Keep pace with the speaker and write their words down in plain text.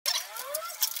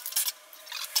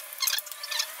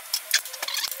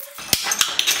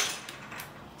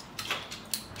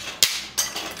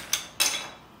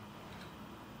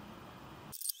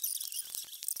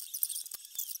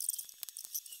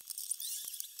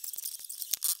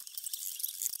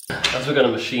As we're going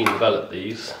to machine develop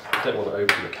these, I don't want to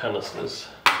open the canisters.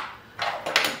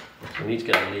 We need to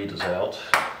get the leaders out.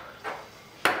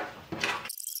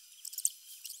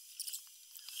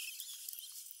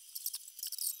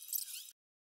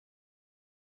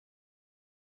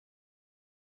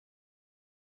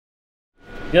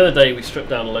 The other day we stripped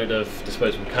down a load of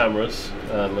disposable cameras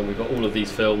and we've got all of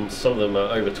these films. Some of them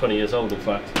are over 20 years old in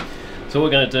fact. So what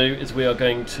we're going to do is we are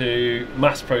going to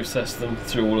mass process them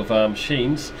through all of our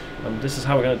machines, and this is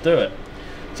how we're going to do it.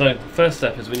 So first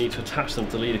step is we need to attach them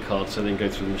to the leader card so they can go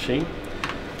through the machine.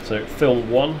 So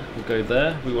film 1 will go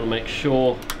there. We want to make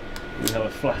sure we have a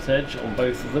flat edge on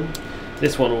both of them.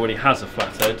 This one already has a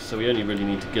flat edge, so we only really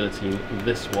need to guillotine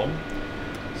this one.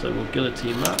 So we'll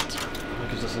guillotine that.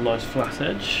 That gives us a nice flat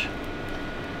edge.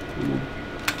 We'll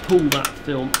pull that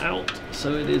film out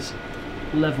so it is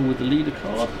level with the leader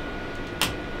card.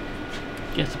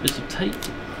 Get a bit of tape.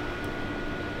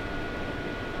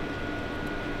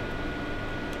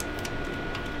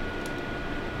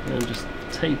 And just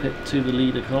tape it to the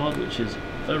leader card, which is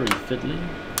very fiddly.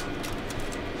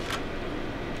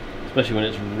 Especially when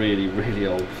it's really, really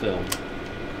old film.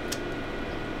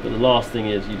 But the last thing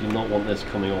is you do not want this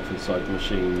coming off inside the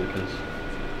machine because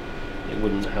it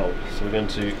wouldn't help. So we're going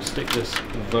to stick this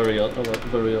very old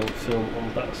film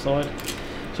on that side.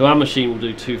 So our machine will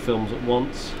do 2 films at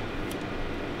once.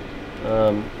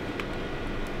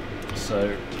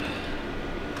 So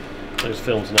those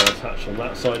films are now attached on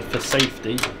that side. For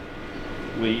safety,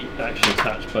 we actually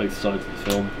attach both sides of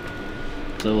the film.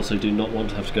 So I also do not want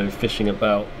to have to go fishing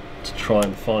about to try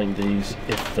and find these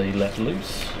if they let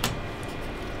loose.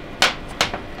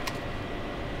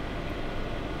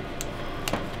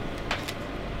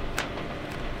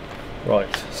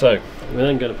 Right, so we're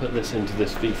then going to put this into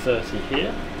this V30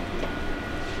 here.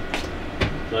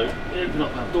 So open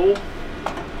up that door,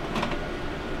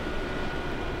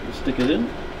 we'll stick it in.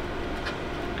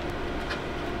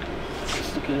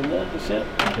 Stick it in there, that's it.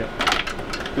 Yep.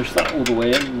 Push that all the way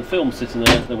in, and the film's sitting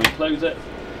there, then we close it.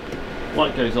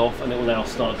 Light goes off and it will now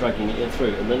start dragging it in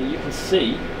through, and then you can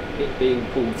see it being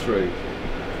pulled through.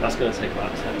 That's going to take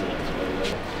about 10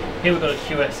 minutes. Here we've got a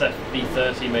QSS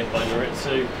V30 made by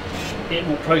Noritsu. It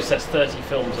will process 30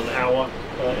 films an hour.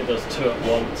 It does 2 at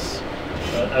once.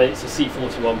 And it's a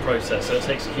C41 process, so it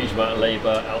takes a huge amount of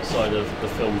labour outside of the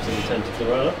films that we tend to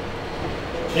develop.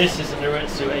 This is a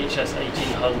Noritsu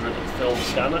HS1800 film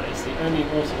scanner. It's the only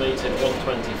automated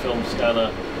 120 film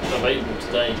scanner available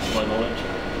today, to my knowledge.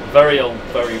 Very old,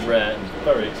 very rare, and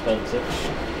very expensive.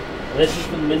 And this is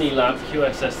the Minilab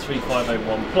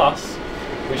QSS1800 Plus,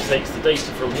 which takes the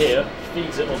data from here,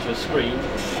 feeds it onto a screen,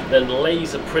 then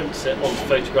laser prints it onto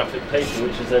photographic paper,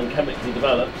 which is then chemically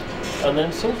developed and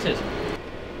then sorted.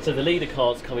 So the leader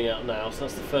card's coming out now, so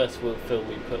that's the first film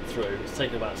we put through. It's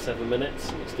taken about 7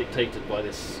 minutes. It's dictated by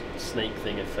this snake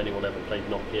thing. If anyone ever played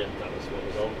Nokia, that was what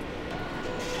was on.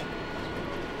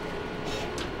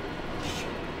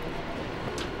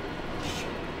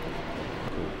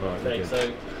 Cool. Right, okay, so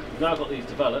we've now got these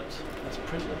developed. Let's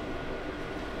print them.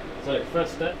 So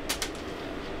first step,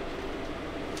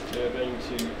 we're going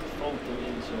to fold them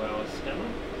into our scanner,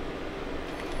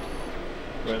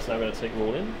 where it's now going to take them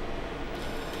all in.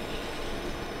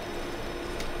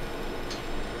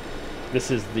 This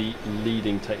is the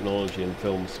leading technology in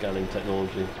film scanning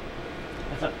technology.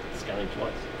 Scanning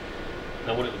twice.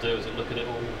 And what it will do is it'll look at it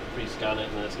all, pre-scan it,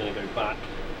 and then it's going to go back.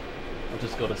 I've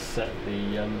just got to set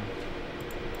the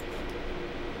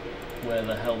where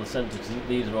the hell the centre, because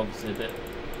these are obviously a bit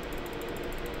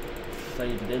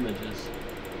faded images.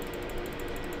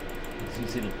 As you can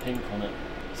see the pink on it.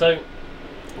 So,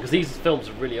 because these films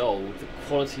are really old, the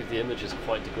quality of the image is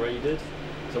quite degraded.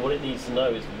 So what it needs to know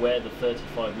is where the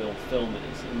 35mm film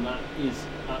is, and that is,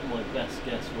 at my best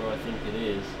guess, where I think it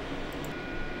is.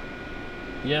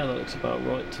 Yeah, that looks about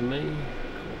right to me.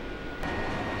 Cool.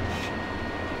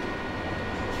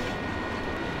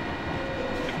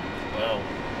 Wow.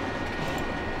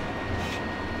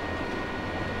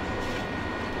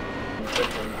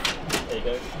 There you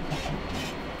go.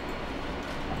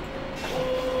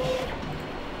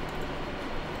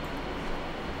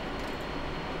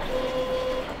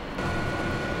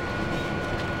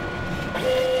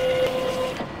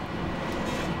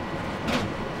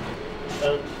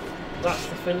 And that's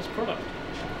the finished product.